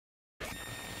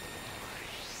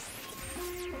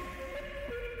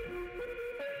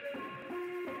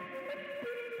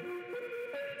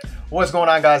What's going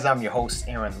on, guys? I'm your host,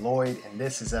 Aaron Lloyd, and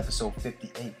this is episode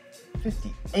 58.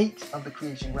 58 of the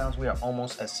Creation Grounds. We are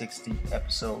almost at 60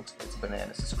 episodes. It's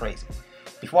bananas. It's crazy.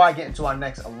 Before I get into our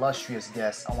next illustrious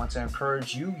guest, I want to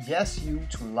encourage you, yes, you,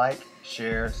 to like,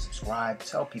 share, subscribe,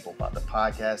 tell people about the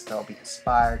podcast. They'll be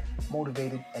inspired,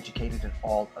 motivated, educated, and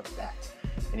all of that.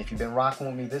 And if you've been rocking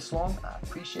with me this long, I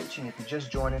appreciate you. And if you're just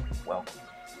joining, welcome.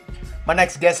 My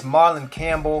next guest, Marlon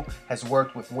Campbell, has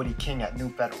worked with Woody King at New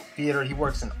Federal Theater. He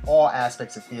works in all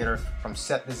aspects of theater, from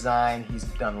set design, he's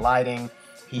done lighting,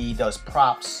 he does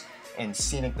props and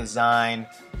scenic design,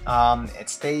 at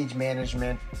stage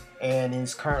management, and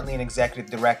he's currently an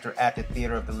executive director at the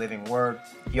Theater of the Living Word.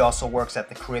 He also works at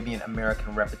the Caribbean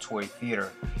American Repertory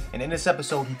Theater. And in this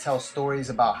episode, he tells stories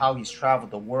about how he's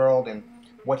traveled the world and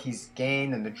what he's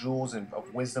gained and the jewels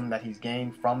of wisdom that he's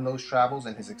gained from those travels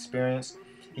and his experience.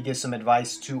 He gives some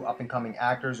advice to up-and-coming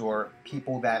actors or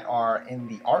people that are in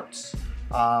the arts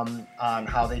on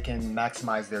how they can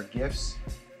maximize their gifts.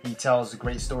 He tells a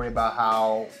great story about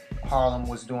how Harlem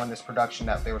was doing this production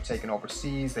that they were taking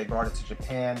overseas. They brought it to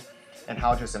Japan and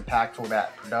how just impactful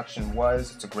that production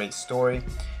was. It's a great story.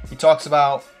 He talks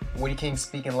about Woody King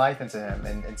speaking life into him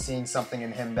and seeing something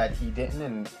in him that he didn't,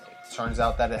 and it turns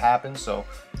out that it happened. So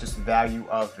just the value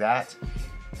of that.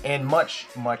 And much,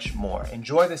 much more.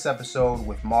 Enjoy this episode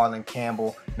with Marlon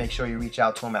Campbell. Make sure you reach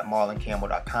out to him at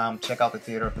marloncampbell.com. Check out the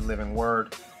Theater of the Living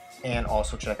Word, and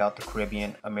also check out the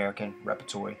Caribbean American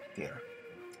Repertory Theater.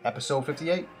 Episode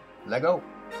 58. Let go.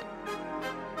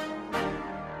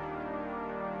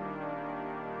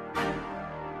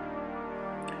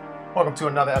 Welcome to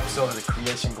another episode of the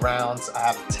Creation Grounds. I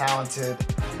have the talented,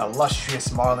 illustrious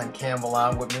Marlon Campbell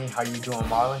on with me. How you doing,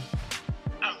 Marlon?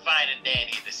 I'm fine and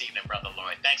dandy this evening, Brother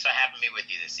Lloyd. Thanks for having me with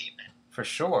you this evening. For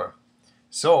sure.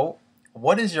 So,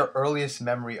 what is your earliest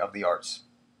memory of the arts?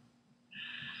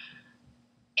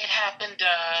 It happened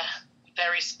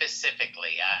very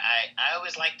specifically. I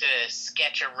always like to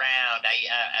sketch around.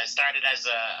 I started as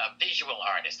a visual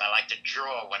artist. I liked to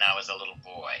draw when I was a little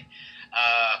boy.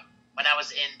 When I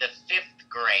was in the 5th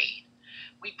grade,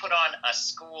 we put on a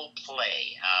school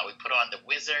play. We put on The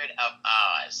Wizard of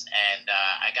Oz, and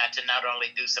I got to not only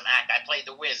do some act, I played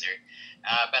the wizard,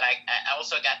 but I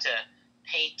also got to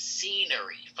paint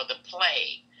scenery for the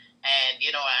play. And, you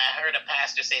know, I heard a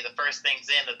pastor say the first thing's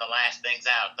in and the last thing's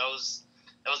out. Those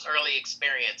early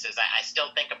experiences, I still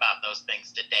think about those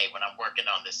things today when I'm working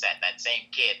on the set. That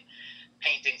same kid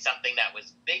painting something that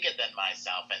was bigger than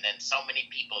myself, and then so many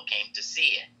people came to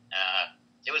see it.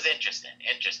 It was interesting.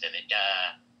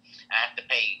 I have to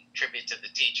pay tribute to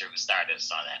the teacher who started us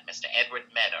on that, Mr. Edward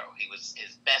Meadow.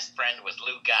 His best friend was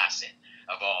Lou Gossett,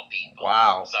 of all people.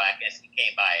 Wow. So I guess he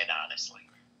came by it honestly.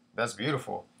 That's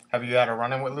beautiful. Have you had a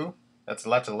run-in with Lou? That's a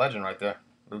legend right there,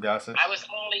 Lou Gossett. I was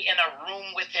only in a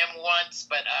room with him once,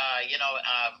 but,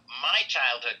 my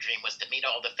childhood dream was to meet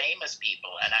all the famous people,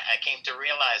 and I came to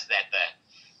realize that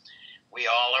we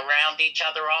all around each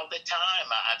other all the time.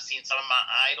 I've seen some of my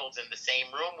idols in the same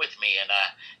room with me, and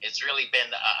it's really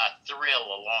been a thrill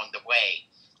along the way.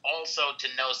 Also, to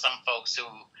know some folks who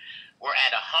were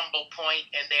at a humble point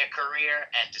in their career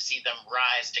and to see them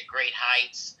rise to great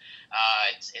heights,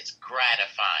 it's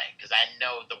gratifying because I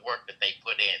know the work that they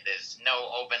put in. There's no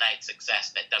overnight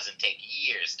success that doesn't take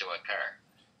years to occur.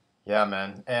 Yeah,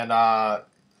 man. And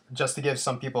just to give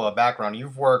some people a background,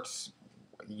 you've worked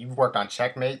on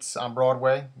Checkmates on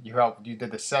Broadway. You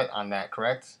did the set on that,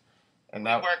 correct? And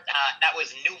that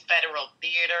was New Federal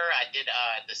Theater. I did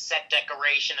the set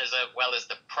decoration as well as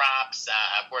the props.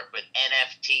 I've worked with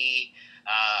NFT,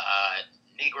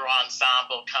 Negro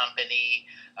Ensemble Company,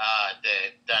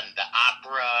 done the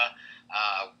opera,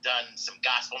 done some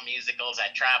gospel musicals.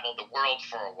 I traveled the world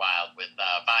for a while with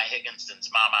Vi Higginson's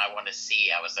Mama I Want to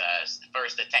See. I was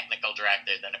first a technical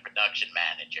director, then a production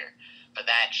manager for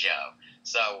that show.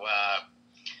 So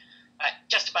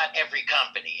just about every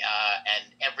company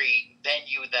and every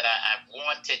venue that I've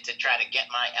wanted to try to get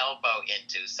my elbow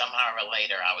into, somehow or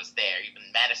later I was there, even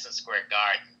Madison Square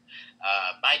Garden.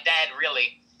 My dad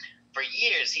really, for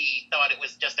years, he thought it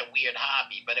was just a weird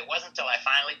hobby, but it wasn't until I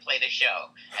finally played a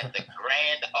show at the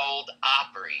Grand Ole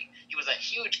Opry. He was a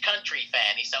huge country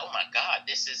fan. He said, "Oh my God,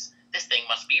 this thing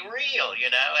must be real," you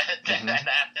know? Mm-hmm. And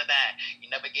after that, he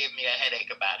never gave me a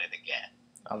headache about it again.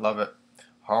 I love it.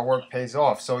 Hard work pays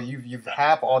off. So you've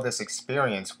have all this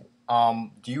experience.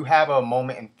 Do you have a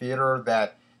moment in theater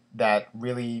that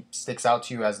really sticks out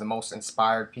to you as the most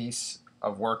inspired piece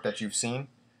of work that you've seen?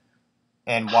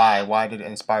 And why? Why did it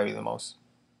inspire you the most?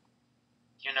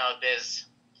 You know,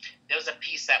 there was a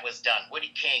piece that was done.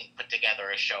 Woody King put together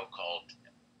a show called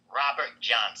Robert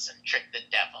Johnson, Trick the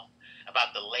Devil,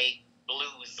 about the late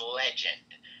blues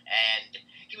legend, and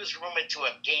he was rumored to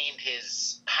have gained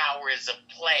his powers of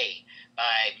play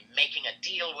by making a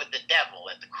deal with the devil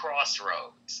at the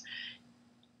crossroads.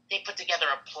 They put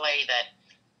together a play that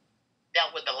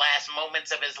dealt with the last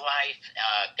moments of his life.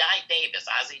 Guy Davis,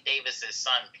 Ozzie Davis's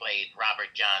son, played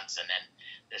Robert Johnson, and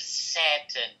the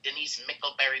set, and Denise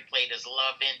Mickleberry played his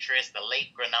love interest. The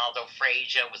late Grinaldo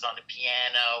Frazier was on the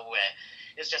piano.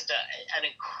 It was just an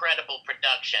incredible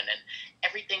production, and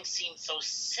everything seemed so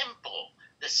simple.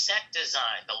 The set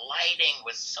design, the lighting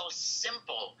was so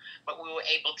simple, but we were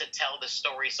able to tell the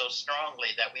story so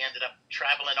strongly that we ended up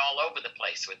traveling all over the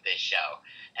place with this show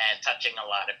and touching a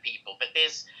lot of people. But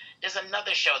there's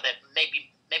another show that maybe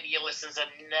your listeners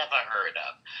have never heard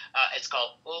of. It's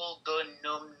called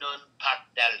Ulgunumnun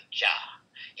Pakdalja.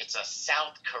 It's a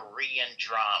South Korean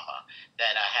drama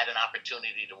that I had an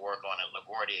opportunity to work on at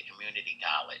LaGuardia Community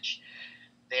College.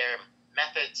 Their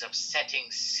methods of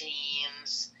setting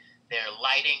scenes, their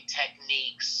lighting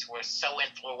techniques were so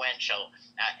influential.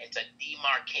 It's a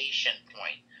demarcation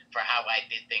point for how I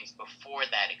did things before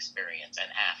that experience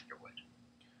and afterward.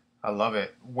 I love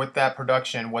it. With that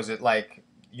production, was it like,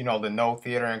 you know, the No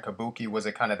Theater and Kabuki? Was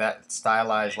it kind of that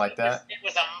stylized like that?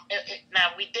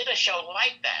 Now, we did a show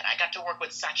like that. I got to work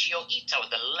with Sachio Ito,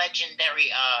 the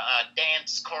legendary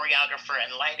dance choreographer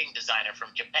and lighting designer from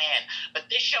Japan. But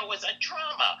this show was a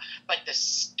drama. But the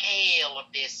scale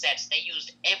of their sets, they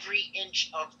used every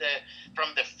inch of from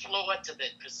the floor to the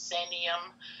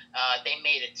proscenium. They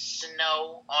made it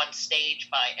snow on stage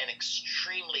by an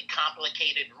extremely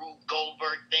complicated Rube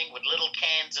Goldberg thing with little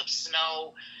cans of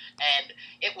snow. And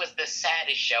it was the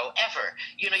saddest show ever.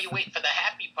 You know, you wait for the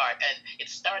happy part, and it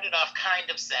started off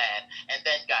kind of sad, and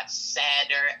then got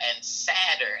sadder and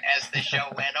sadder as the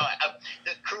show went on.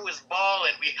 The crew was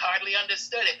bawling. We hardly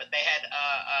understood it, but they had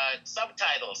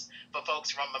subtitles for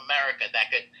folks from America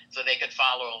so they could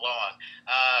follow along.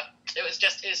 It was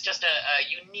just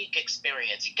a unique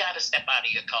experience. You got to step out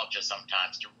of your culture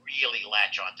sometimes to really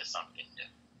latch onto something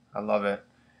new. I love it.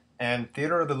 And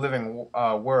Theater of the Living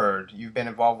Word, you've been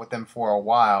involved with them for a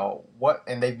while.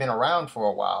 And they've been around for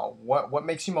a while. What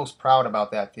makes you most proud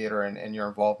about that theater and your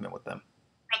involvement with them?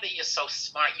 Brother, you're so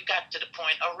smart. You got to the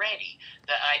point already.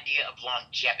 The idea of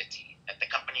longevity, that the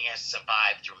company has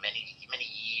survived through many, many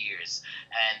years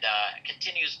and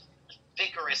continues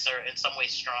vigorous or in some ways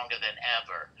stronger than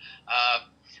ever.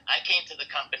 I came to the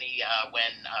company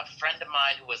when a friend of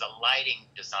mine who was a lighting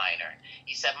designer,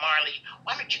 he said, Marley,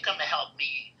 why don't you come and help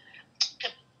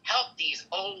these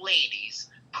old ladies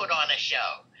put on a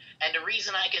show? And the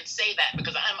reason I can say that,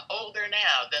 because I'm older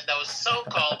now than those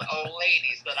so-called old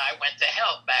ladies that I went to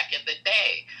help back in the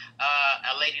day.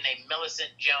 A lady named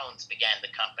Millicent Jones began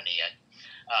the company,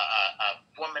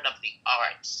 a woman of the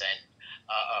arts, and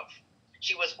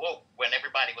she was woke when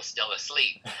everybody was still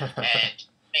asleep. And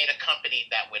made a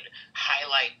company that would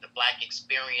highlight the Black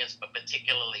experience, but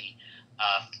particularly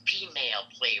female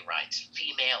playwrights,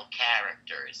 female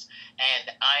characters.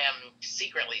 And I am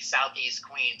secretly Southeast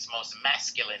Queens' most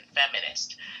masculine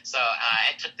feminist. So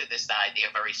I took to this idea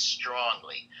very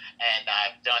strongly, and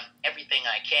I've done everything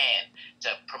I can to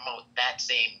promote that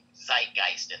same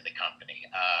zeitgeist in the company.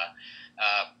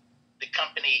 The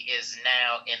company is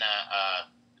now in a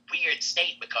weird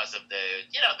state because of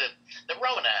the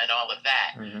Rona and all of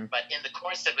that. Mm-hmm. But in the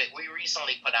course of it, we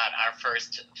recently put out our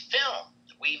first film.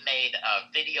 We made a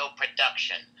video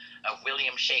production of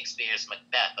William Shakespeare's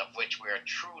Macbeth, of which we are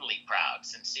truly proud,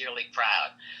 sincerely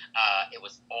proud. It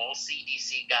was all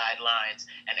CDC guidelines,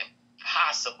 an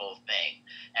impossible thing.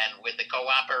 And with the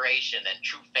cooperation and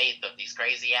true faith of these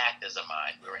crazy actors of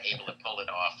mine, we were able to pull it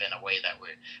off in a way that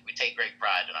we take great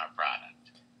pride in our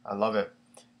product. I love it.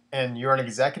 And you're an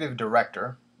executive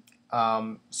director.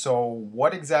 So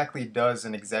what exactly does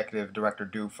an executive director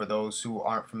do for those who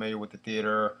aren't familiar with the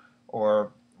theater,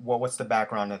 or what's the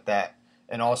background of that?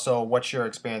 And also, what's your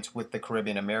experience with the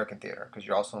Caribbean American Theater, because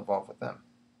you're also involved with them?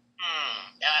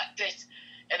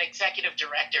 An executive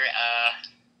director,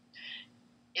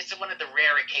 it's one of the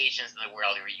rare occasions in the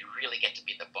world where you really get to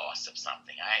be the boss of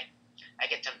something. I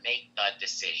get to make the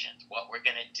decisions, what we're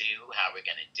going to do, how we're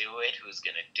going to do it, who's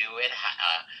going to do it,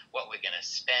 what we're going to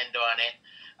spend on it.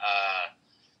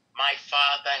 My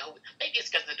father, maybe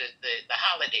it's because the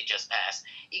holiday just passed,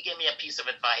 he gave me a piece of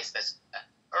advice that's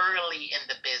early in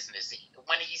the business.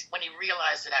 When he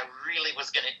realized that I really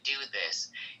was going to do this,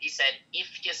 he said,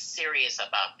 if you're serious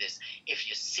about this, if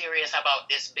you're serious about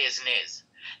this business,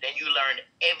 then you learn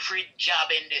every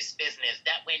job in this business.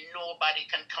 That way nobody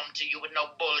can come to you with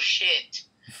no bullshit.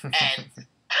 And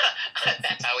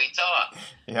that's how he talked.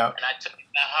 Yep. And I took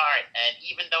it the heart. And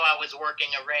even though I was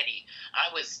working already, I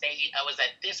was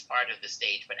at this part of the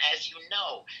stage. But as you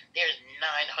know, there's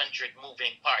 900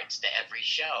 moving parts to every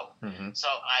show. Mm-hmm. So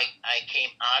I came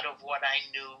out of what I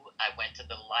knew. I went to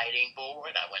the lighting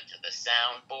board. I went to the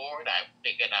sound board. I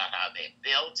figured out how they're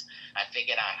built. I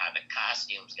figured out how the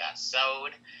costumes got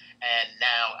sewed. And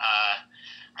now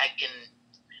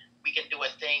we can do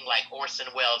a thing like Orson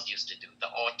Welles used to do, the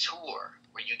auteur,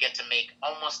 where you get to make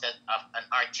almost an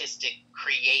artistic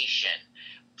creation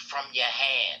from your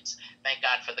hands. Thank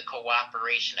God for the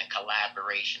cooperation and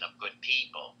collaboration of good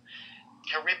people.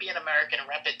 Caribbean American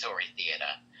Repertory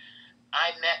Theater.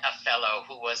 I met a fellow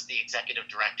who was the executive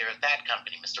director of that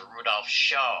company, Mr. Rudolph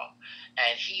Shaw,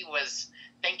 and he was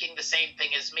thinking the same thing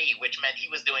as me, which meant he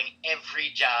was doing every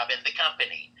job in the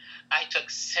company. I took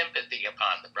sympathy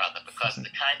upon the brother because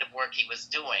the kind of work he was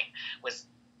doing was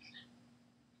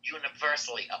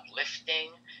universally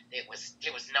uplifting. There was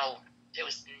no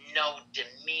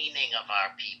demeaning of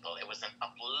our people. It was an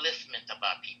upliftment of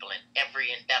our people in every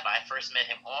endeavor. I first met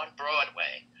him on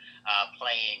Broadway,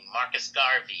 playing Marcus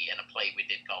Garvey in a play we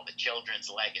did called The Children's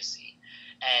Legacy.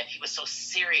 And he was so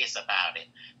serious about it.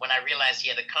 When I realized he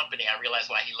had a company, I realized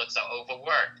why he looked so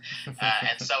overworked.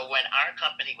 And so when our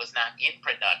company was not in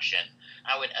production,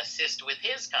 I would assist with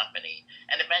his company.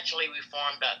 And eventually we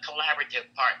formed a collaborative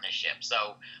partnership.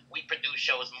 So we produce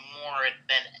shows more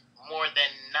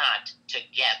than not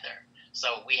together.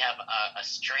 So we have a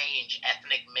strange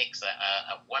ethnic mix,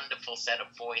 a wonderful set of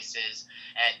voices,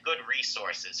 and good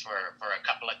resources for a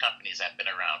couple of companies that have been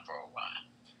around for a while.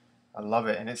 I love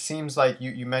it. And it seems like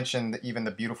you mentioned even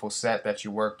the beautiful set that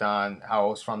you worked on, how it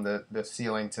was from the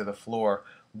ceiling to the floor.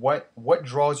 What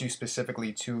draws you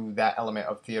specifically to that element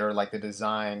of theater, like the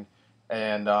design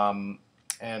and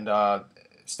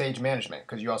stage management?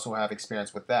 Because you also have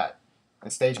experience with that.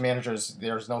 And stage managers,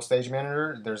 there's no stage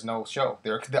manager, there's no show.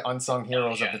 They're the unsung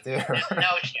heroes of the theater.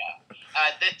 No show.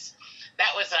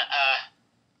 That was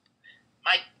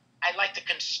I like to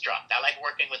construct. I like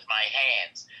working with my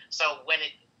hands. So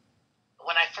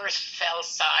when I first fell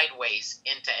sideways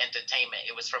into entertainment,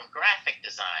 it was from graphic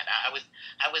design.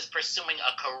 I was pursuing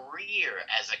a career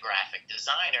as a graphic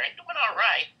designer and doing all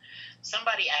right.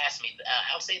 Somebody asked me,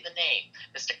 I'll say the name,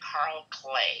 Mr. Carl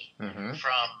Clay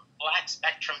from Black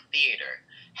Spectrum Theater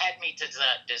had me to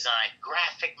design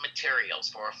graphic materials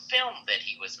for a film that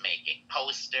he was making,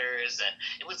 posters, and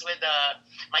it was with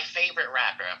my favorite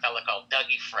rapper, a fella called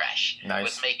Dougie Fresh. Nice.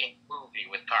 Was making a movie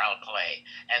with Carl Clay.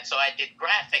 And so I did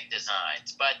graphic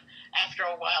designs, but after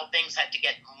a while things had to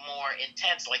get more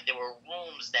intense, like there were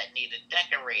rooms that needed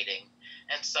decorating.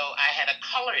 And so I had a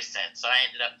color sense, so I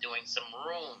ended up doing some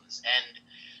rooms. And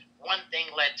one thing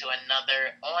led to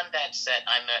another. On that set,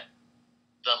 I met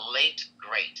the late,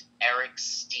 great Eric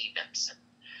Stevenson,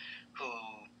 who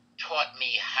taught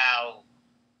me how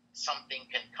something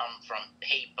can come from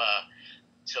paper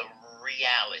to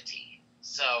reality.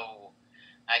 So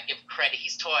I give credit.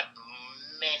 He's taught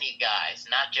many guys,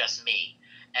 not just me.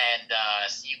 And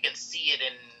you can see it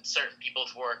in certain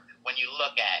people's work when you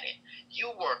look at it. You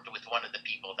worked with one of the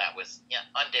people that was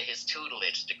under his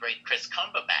tutelage, the great Chris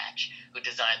Cumberbatch, who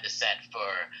designed the set for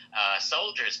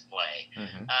Soldier's Play.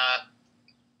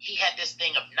 He had this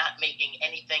thing of not making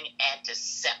anything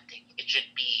antiseptic. It should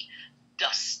be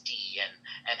dusty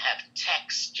and have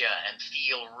texture and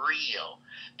feel real.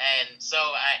 And so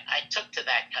I took to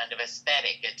that kind of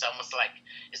aesthetic. It's almost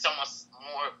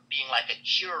more being like a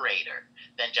curator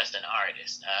than just an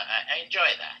artist. I enjoy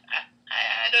that.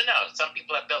 I don't know. Some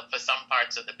people are built for some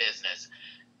parts of the business.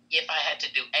 If I had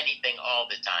to do anything all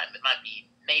the time, it might be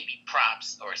maybe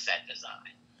props or set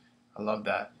design. I love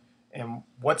that. And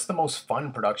what's the most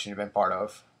fun production you've been part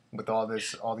of with all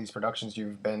these productions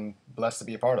you've been blessed to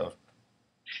be a part of?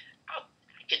 Oh,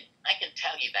 I can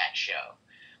tell you that show.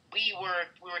 We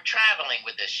were traveling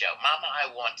with this show, Mama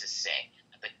I Want to Sing,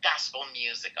 the gospel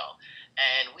musical,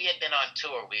 and we had been on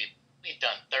tour. We'd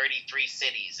done 33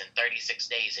 cities in 36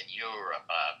 days in Europe,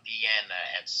 Vienna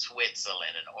and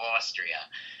Switzerland and Austria,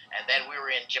 and then we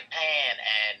were in Japan,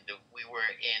 and we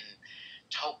were in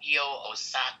Tokyo,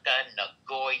 Osaka,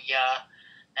 Nagoya.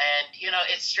 And,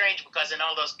 it's strange because in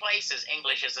all those places,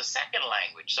 English is a second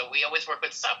language. So we always work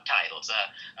with subtitles,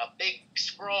 a big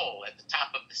scroll at the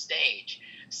top of the stage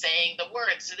saying the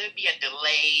words. So there'd be a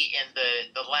delay in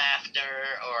the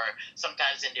laughter or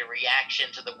sometimes in the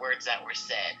reaction to the words that were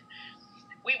said.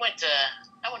 We went to,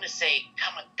 I want to say,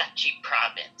 Kamagachi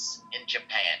province in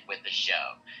Japan with the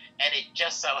show. And it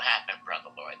just so happened,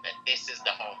 Brother Lord, that this is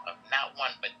the home of not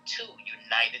one but two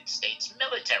United States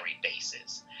military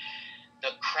bases.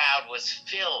 The crowd was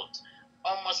filled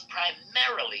almost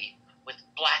primarily with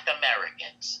Black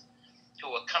Americans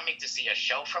who were coming to see a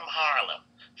show from Harlem,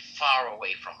 far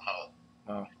away from home.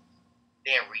 Wow.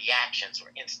 Their reactions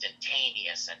were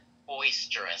instantaneous and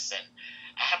boisterous. And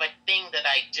I have a thing that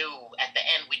I do at the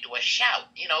end. We do a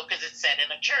shout, because it's set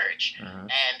in a church. Mm-hmm.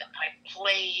 And I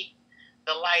play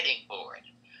the lighting board.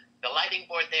 The lighting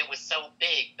board there was so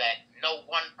big that no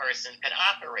one person could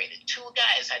operate it. Two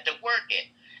guys had to work it.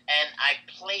 And I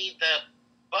play the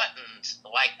buttons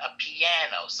like a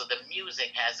piano. So the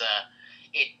music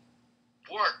it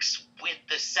works with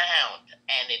the sound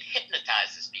and it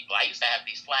hypnotizes people. I used to have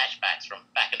these flashbacks from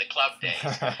back in the club days.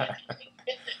 It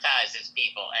hypnotizes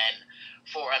people. And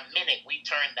for a minute, we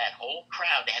turned that whole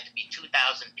crowd, there had to be 2,000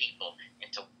 people,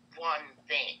 into one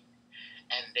thing.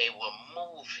 And they were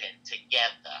moving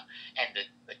together. And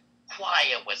the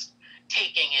choir was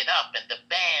taking it up, and the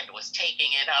band was taking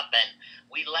it up, and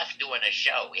we left doing a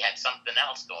show. We had something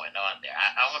else going on there.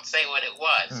 I won't say what it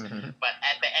was, mm-hmm. but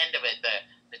at the end of it,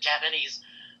 the Japanese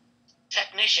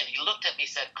technician, he looked at me and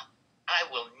said, I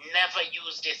will never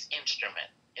use this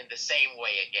instrument in the same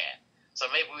way again. So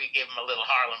maybe we give them a little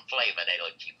Harlem flavor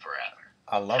that'll keep forever.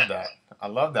 I love that. I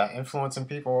love that. Influencing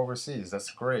people overseas.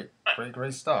 That's great.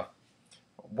 Great stuff.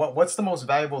 What's the most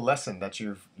valuable lesson that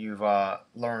you've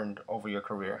learned over your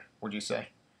career, would you say?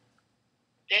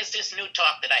 There's this new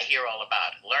talk that I hear all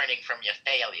about, learning from your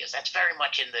failures. That's very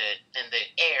much in the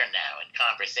air now in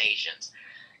conversations.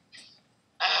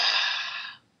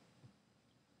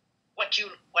 What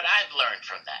I've learned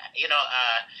from that,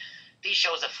 these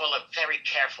shows are full of very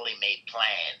carefully made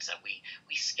plans, and we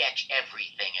sketch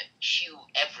everything and chew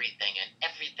everything, and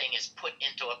everything is put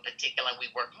into a particular, and we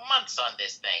work months on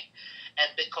this thing. And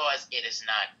because theater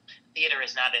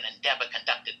is not an endeavor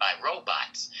conducted by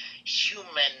robots,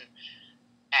 human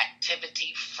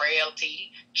activity,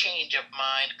 frailty, change of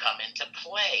mind come into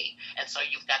play. And so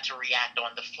you've got to react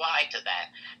on the fly to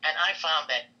that. And I found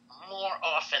that more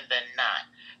often than not,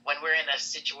 when we're in a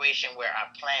situation where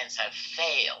our plans have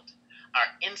failed, our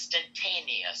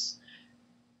instantaneous,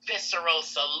 visceral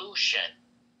solution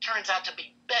turns out to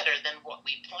be better than what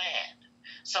we planned.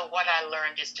 So what I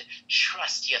learned is to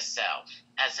trust yourself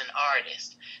as an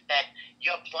artist, that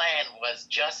your plan was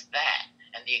just that,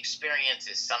 and the experience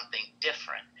is something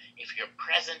different. If you're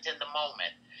present in the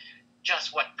moment,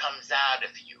 just what comes out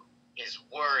of you is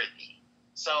worthy.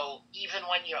 So even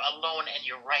when you're alone and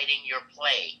you're writing your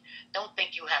play, don't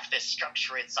think you have to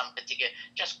structure it some particular,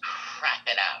 just crap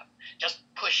it out. Just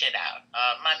push it out.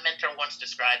 My mentor once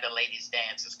described a lady's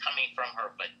dance as coming from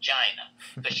her vagina,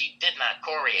 because she did not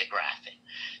choreograph it.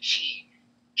 She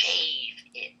gave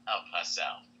it of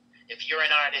herself. If you're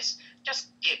an artist,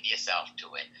 just give yourself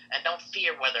to it. And don't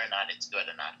fear whether or not it's good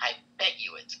or not. I bet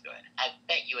you it's good. I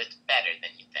bet you it's better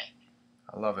than you think.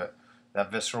 I love it.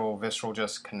 That visceral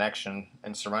just connection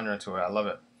and surrender to it. I love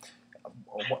it.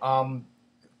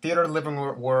 Theater living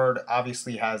word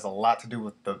obviously has a lot to do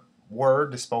with the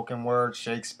word, the spoken word,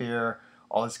 Shakespeare,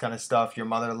 all this kind of stuff. Your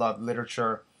mother loved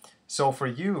literature. So for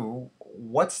you,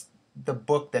 what's the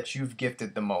book that you've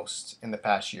gifted the most in the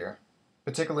past year?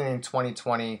 Particularly in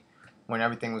 2020, when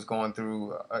everything was going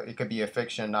through, it could be a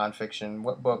fiction, nonfiction,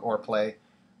 what book or play?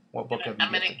 What book have you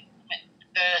gifted?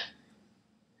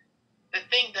 The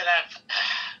thing that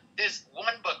there's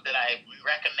one book that I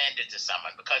recommended to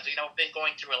someone because, we've been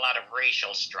going through a lot of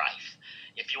racial strife,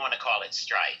 if you want to call it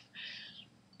strife.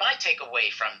 My takeaway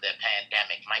from the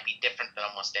pandemic might be different than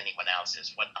almost anyone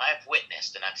else's. What I've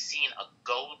witnessed, and I've seen a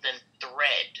golden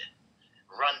thread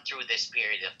run through this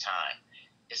period of time,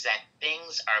 is that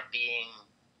things are being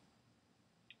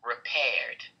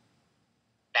repaired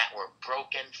that were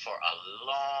broken for a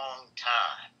long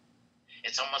time.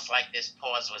 It's almost like this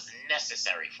pause was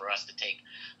necessary for us to take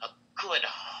a good,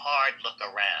 hard look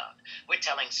around. We're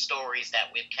telling stories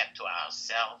that we've kept to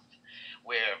ourselves.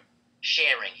 We're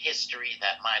sharing history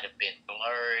that might have been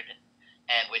blurred.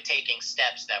 And we're taking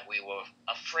steps that we were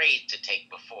afraid to take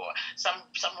before. Some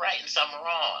right and some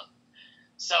wrong.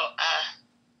 So I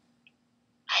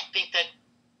think that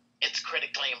it's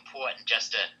critically important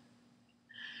just to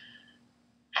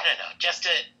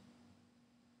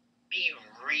be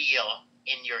real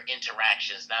in your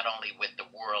interactions, not only with the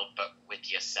world, but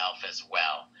with yourself as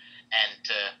well. And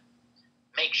to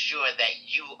make sure that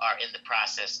you are in the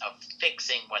process of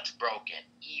fixing what's broken,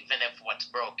 even if what's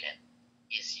broken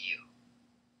is you.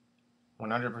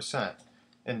 100%.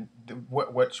 And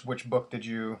which book did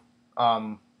you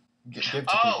give to people?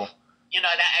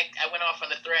 I went off on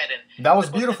the thread, and that was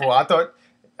beautiful. I thought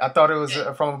it was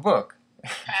from a book.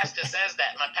 My pastor says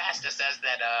that.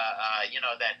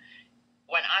 that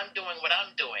when I'm doing what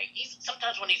I'm doing,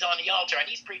 sometimes when he's on the altar and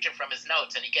he's preaching from his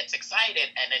notes and he gets excited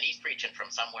and then he's preaching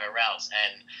from somewhere else.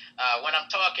 And when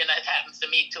I'm talking, that happens to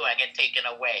me too. I get taken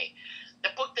away.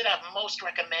 The book that I've most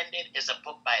recommended is a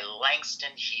book by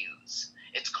Langston Hughes.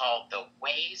 It's called The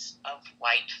Ways of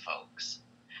White Folks.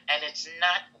 And it's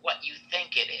not what you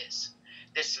think it is.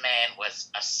 This man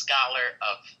was a scholar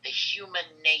of the human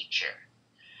nature.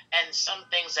 And some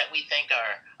things that we think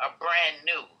are brand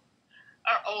new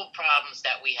are old problems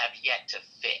that we have yet to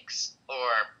fix,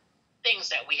 or things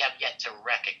that we have yet to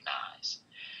recognize.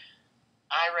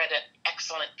 I read an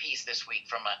excellent piece this week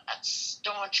from a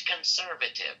staunch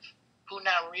conservative who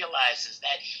now realizes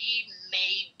that he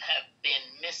may have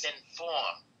been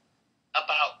misinformed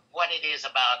about what it is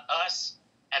about us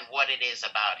and what it is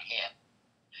about him.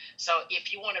 So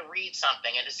if you want to read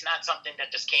something, and it's not something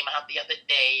that just came out the other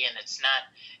day, and it's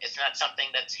not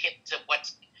something that's hip to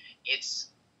it's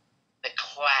the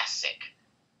classic,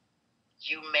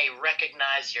 you may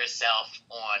recognize yourself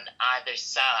on either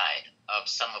side of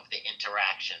some of the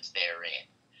interactions therein.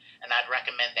 And I'd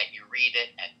recommend that you read it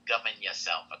and govern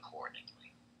yourself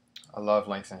accordingly. I love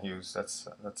Langston Hughes. That's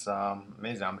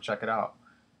amazing. I'm gonna check it out.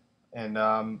 And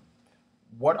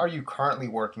what are you currently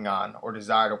working on or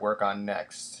desire to work on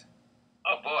next?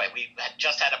 Oh boy, we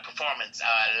just had a performance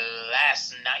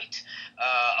last night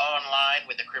online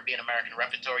with the Caribbean American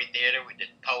Repertory Theater. We did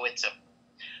Poets and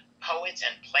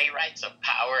Playwrights of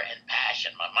Power and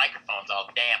Passion. My microphone's all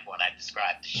damp when I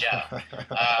describe the show.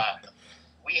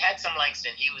 We had some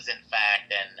Langston Hughes, in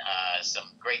fact, and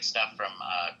some great stuff from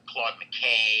Claude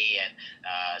McKay and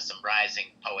some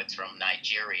rising poets from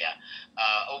Nigeria.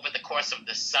 Over the course of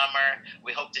the summer,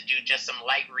 we hope to do just some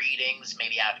light readings,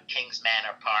 maybe out at Kings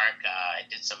Manor Park. I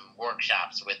did some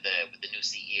workshops with the new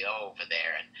CEO over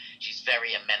there, and she's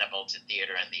very amenable to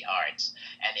theater and the arts.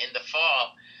 And in the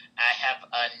fall, I have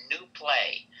a new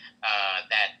play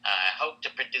that I hope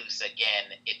to produce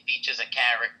again. It features a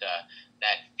character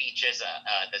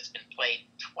that's been played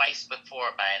twice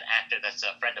before by an actor that's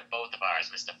a friend of both of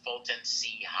ours, Mr. Fulton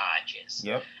C. Hodges.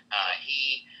 Yep.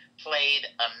 He played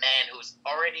a man who's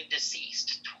already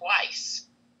deceased twice,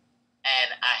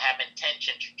 and I have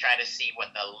intention to try to see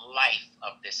what the life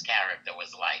of this character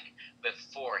was like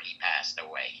before he passed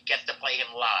away. He gets to play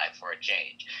him live for a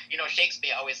change. You know,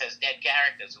 Shakespeare always has dead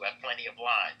characters who have plenty of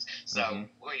lines, so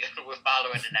we're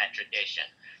following in that tradition.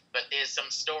 But there's some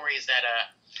stories that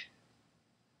are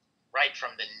right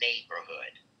from the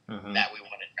neighborhood that we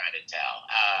want to try to tell.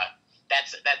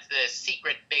 That's the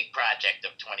secret big project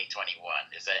of 2021.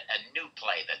 Is a new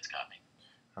play that's coming.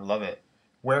 I love it.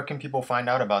 Where can people find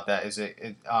out about that? Is there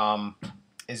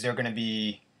going to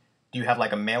be? Do you have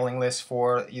like a mailing list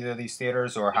for either of these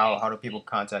theaters, or how do people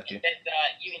contact you?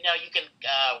 You can.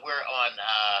 We're on.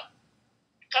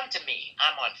 Come to me.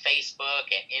 I'm on Facebook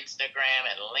and Instagram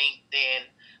and LinkedIn.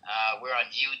 We're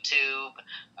on YouTube,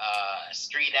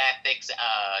 Street Ethics,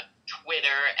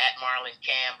 Twitter at Marlon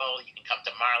Campbell. You can come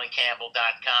to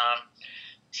marloncampbell.com.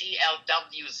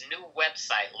 TLW's new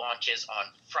website launches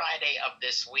on Friday of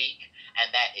this week,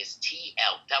 and that is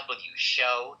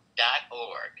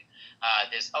tlwshow.org.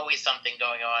 There's always something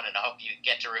going on, and I hope you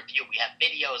get to review. We have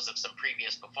videos of some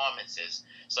previous performances,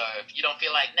 so if you don't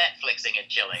feel like Netflixing and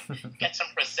chilling, get some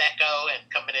Prosecco and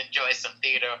come and enjoy some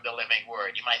theater of the living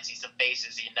word. You might see some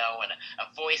faces you know and a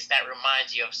voice that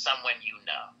reminds you of someone you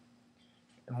know.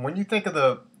 And when you think of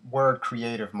the word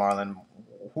creative, Marlon,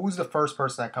 who's the first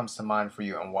person that comes to mind for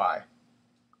you, and why?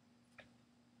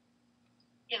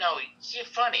 You know, you're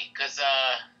funny, because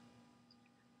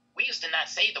we used to not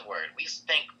say the word. We used to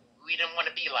think we didn't want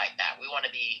to be like that. We want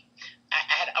to be.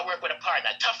 I work with a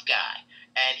partner, a tough guy,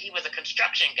 and he was a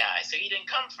construction guy, so he didn't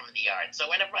come from the art. So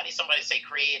whenever somebody say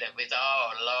creative, it's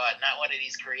oh Lord, not one of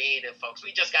these creative folks.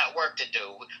 We just got work to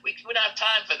do. We don't have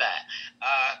time for that.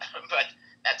 But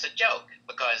that's a joke,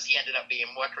 because he ended up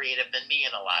being more creative than me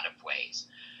in a lot of ways.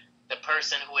 The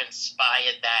person who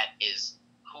inspired that is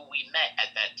who we met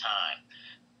at that time.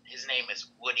 His name is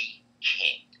Woody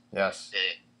King. Yes.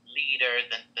 The leader,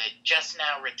 the just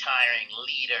now retiring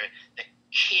leader, the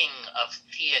king of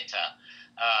theater.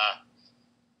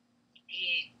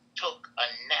 He took a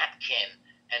napkin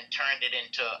and turned it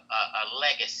into a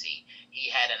legacy. He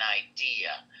had an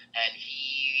idea, and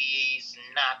he's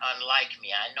not unlike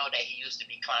me. I know that he used to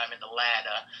be climbing the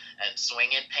ladder and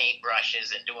swinging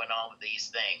paintbrushes and doing all of these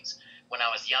things. When I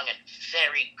was young and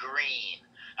very green,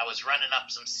 I was running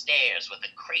up some stairs with a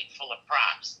crate full of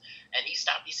props, and he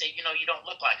stopped. He said, you know, you don't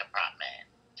look like a prop man.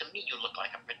 To me, you look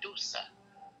like a producer.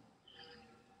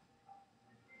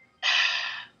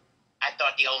 I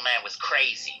thought the old man was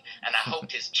crazy, and I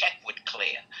hoped his check would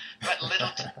clear. But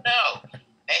little to know,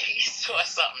 and he saw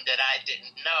something that I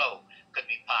didn't know could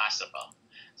be possible.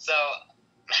 So,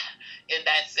 in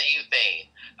that same vein,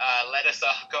 let us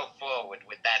all go forward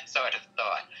with that sort of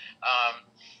thought.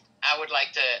 I would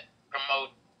like to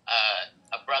promote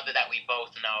a brother that we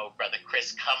both know, Brother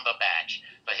Chris Cumberbatch,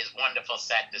 for his wonderful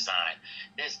set design.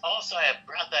 There's also a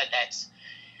brother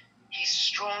he's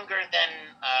stronger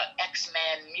than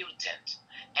X-Man Mutant,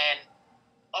 and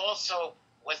also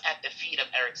was at the feet of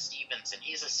Eric Stevenson.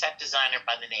 He's a set designer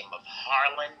by the name of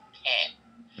Harlan Penn.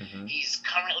 Mm-hmm. He's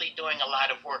currently doing a lot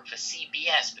of work for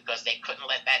CBS because they couldn't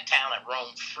let that talent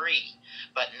roam free.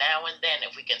 But now and then,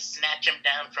 if we can snatch him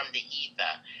down from the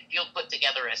ether, he'll put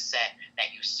together a set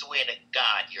that you swear to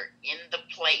God you're in the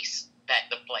place that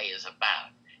the play is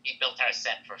about. He built our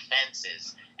set for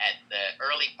Fences at the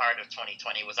early part of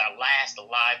 2020. It was our last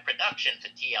live production for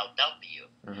TLW.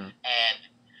 Mm-hmm. And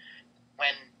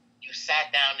when you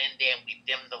sat down in there and we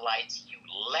dimmed the lights, you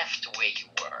left where you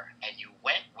were and you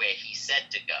went where he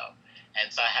said to go.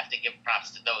 And so I have to give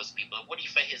props to those people. Woody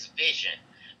for his vision,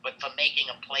 but for making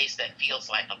a place that feels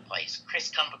like a place. Chris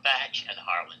Cumberbatch and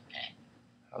Harlan Penn.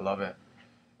 I love it.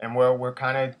 And we're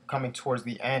kind of coming towards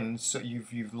the end. So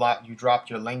you dropped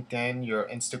your LinkedIn, your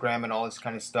Instagram, and all this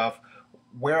kind of stuff.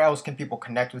 Where else can people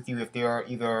connect with you if they're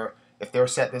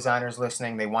set designers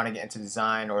listening, they want to get into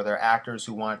design, or they're actors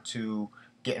who want to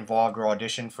get involved or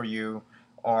audition for you,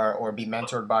 or be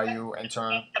mentored by you in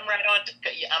turn?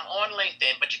 I'm on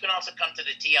LinkedIn, but you can also come to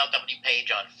the TLW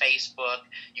page on Facebook.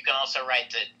 You can also write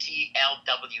to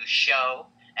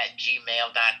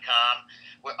tlwshow@gmail.com.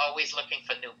 We're always looking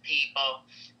for new people.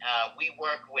 We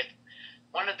work with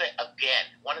one of the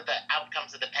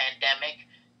outcomes of the pandemic.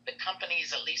 The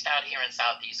companies, at least out here in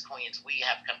Southeast Queens, we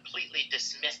have completely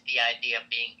dismissed the idea of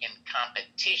being in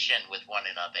competition with one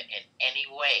another in any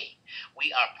way.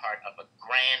 We are part of a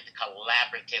grand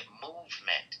collaborative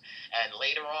movement. And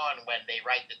later on, when they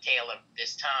write the tale of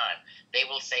this time, they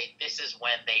will say this is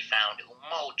when they found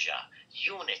umoja,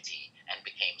 unity, and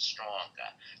became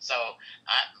stronger. So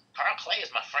Carl Clay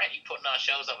is my friend. He's putting on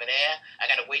shows over there.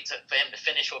 I got to wait for him to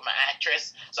finish with my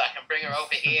actress so I can bring her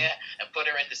over here and put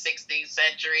her in the 16th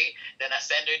century. Then I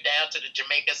send her down to the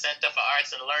Jamaica Center for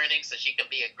Arts and Learning so she can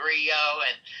be a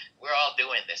griot. And we're all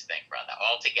doing this thing, brother,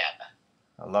 all together.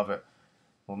 I love it.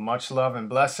 Well, much love and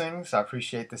blessings. I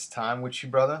appreciate this time with you,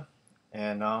 brother.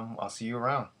 And I'll see you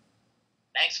around.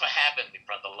 Thanks for having me,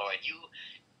 Brother Lloyd. You,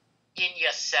 in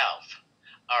yourself,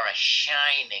 are a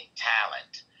shining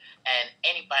talent. And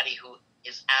anybody who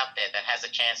is out there that has a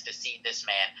chance to see this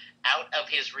man out of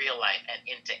his real life and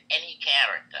into any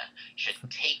character should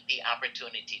take the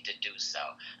opportunity to do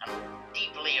so. I'm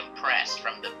deeply impressed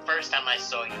from the first time I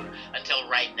saw you until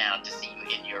right now to see you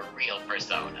in your real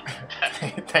persona.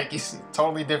 Thank you.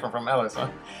 Totally different from Ellis, huh?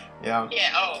 Yeah.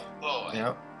 Yeah, oh boy.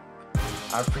 Yeah.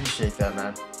 I appreciate that,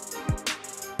 man.